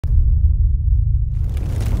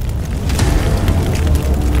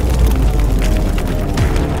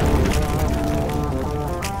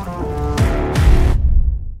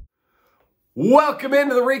Welcome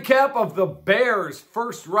into the recap of the Bears'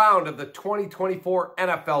 first round of the 2024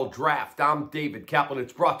 NFL Draft. I'm David Kaplan.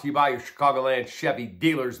 It's brought to you by your Chicagoland Chevy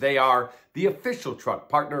dealers. They are the official truck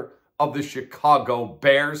partner of the Chicago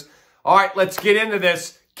Bears. All right, let's get into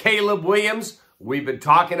this. Caleb Williams, we've been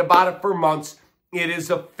talking about it for months. It is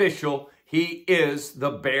official. He is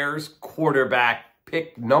the Bears quarterback,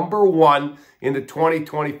 pick number 1 in the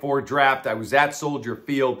 2024 draft. I was at Soldier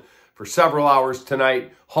Field for several hours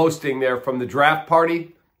tonight, hosting there from the draft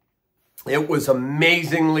party. It was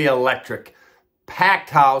amazingly electric. Packed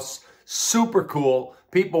house, super cool.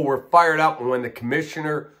 People were fired up. And when the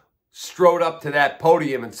commissioner strode up to that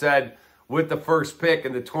podium and said, with the first pick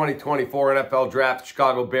in the 2024 NFL Draft,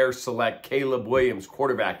 Chicago Bears select Caleb Williams,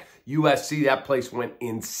 quarterback, USC, that place went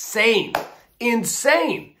insane.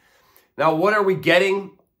 Insane. Now, what are we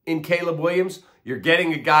getting in Caleb Williams? You're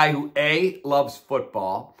getting a guy who, A, loves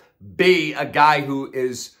football, B, a guy who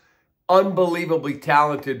is unbelievably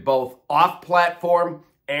talented both off-platform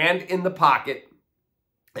and in the pocket.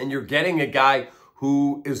 And you're getting a guy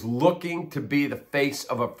who is looking to be the face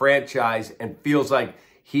of a franchise and feels like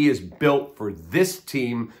he is built for this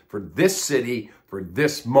team, for this city, for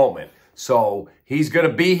this moment. So he's going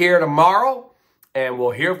to be here tomorrow, and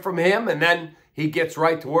we'll hear from him, and then he gets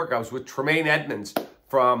right to work. I was with Tremaine Edmonds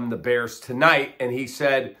from the Bears tonight, and he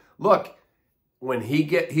said, look, when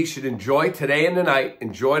he should enjoy today and tonight,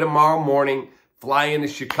 enjoy tomorrow morning, fly into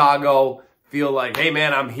Chicago, feel like, hey,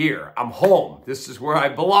 man, I'm here. I'm home. This is where I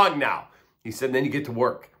belong now. He said, then you get to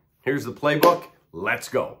work. Here's the playbook. Let's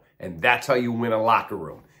go. And that's how you win a locker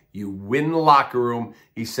room. You win the locker room,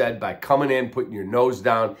 he said, by coming in, putting your nose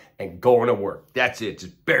down, and going to work. That's it.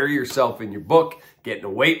 Just bury yourself in your book, get in the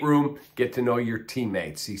weight room, get to know your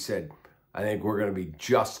teammates. He said, I think we're going to be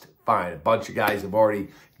just fine. A bunch of guys have already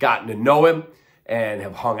gotten to know him and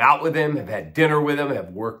have hung out with him, have had dinner with him, have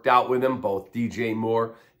worked out with him. Both DJ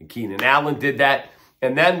Moore and Keenan Allen did that.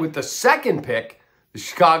 And then with the second pick, the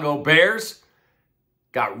Chicago Bears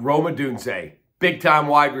got Odunze, big-time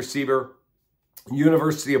wide receiver,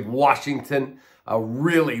 University of Washington, a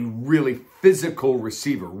really, really physical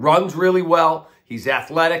receiver. Runs really well. He's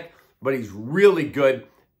athletic, but he's really good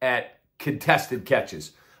at contested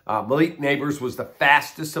catches. Malik Neighbors was the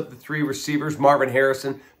fastest of the 3 receivers. Marvin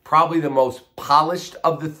Harrison, probably the most polished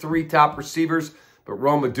of the 3 top receivers. But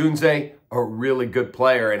Odunze, a really good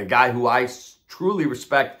player and a guy who I truly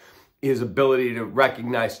respect his ability to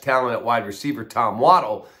recognize talent at wide receiver. Tom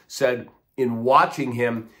Waddle said in watching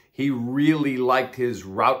him, he really liked his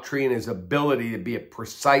route tree and his ability to be a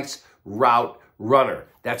precise route runner.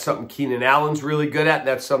 That's something Keenan Allen's really good at.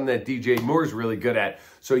 That's something that DJ Moore's really good at.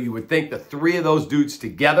 So you would think the 3 of those dudes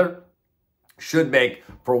together should make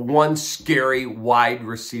for one scary wide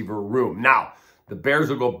receiver room. Now, the Bears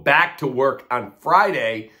will go back to work on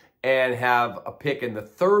Friday and have a pick in the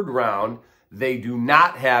 3rd round. They do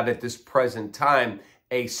not have at this present time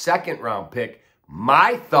a 2nd round pick.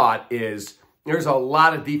 My thought is there's a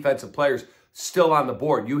lot of defensive players still on the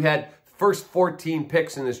board. You had first 14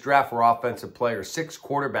 picks in this draft were offensive players, 6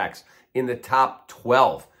 quarterbacks in the top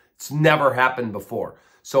 12. It's never happened before.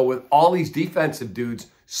 So with all these defensive dudes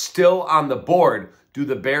still on the board, do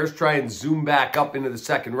the Bears try and zoom back up into the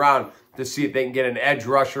 2nd round to see if they can get an edge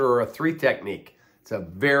rusher or a 3 technique? It's a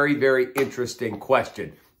very, very interesting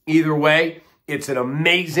question. Either way, it's an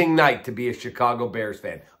amazing night to be a Chicago Bears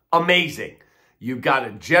fan. Amazing. You've got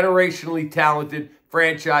a generationally talented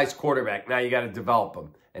franchise quarterback. Now you got to develop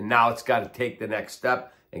him. And now it's got to take the next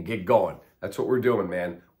step and get going. That's what we're doing,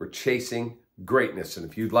 man. We're chasing greatness. And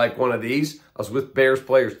if you'd like one of these, I was with Bears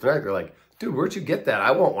players tonight. They're like, dude, where'd you get that?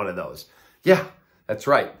 I want one of those. Yeah, that's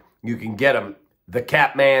right. You can get them,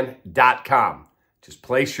 thecapman.com. Just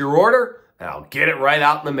place your order, and I'll get it right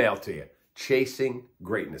out in the mail to you. Chasing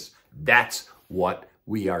greatness. That's what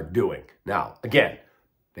we are doing. Now, again,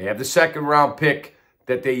 they have the 2nd round pick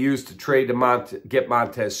that they used to trade to get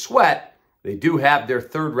Montez Sweat. They do have their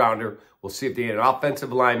 3rd rounder. We'll see if they get an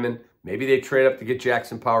offensive lineman. Maybe they trade up to get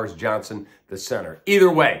Jackson Powers Johnson, the center. Either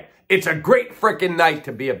way, it's a great freaking night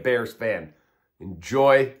to be a Bears fan.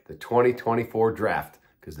 Enjoy the 2024 draft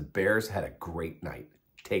because the Bears had a great night.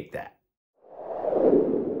 Take that.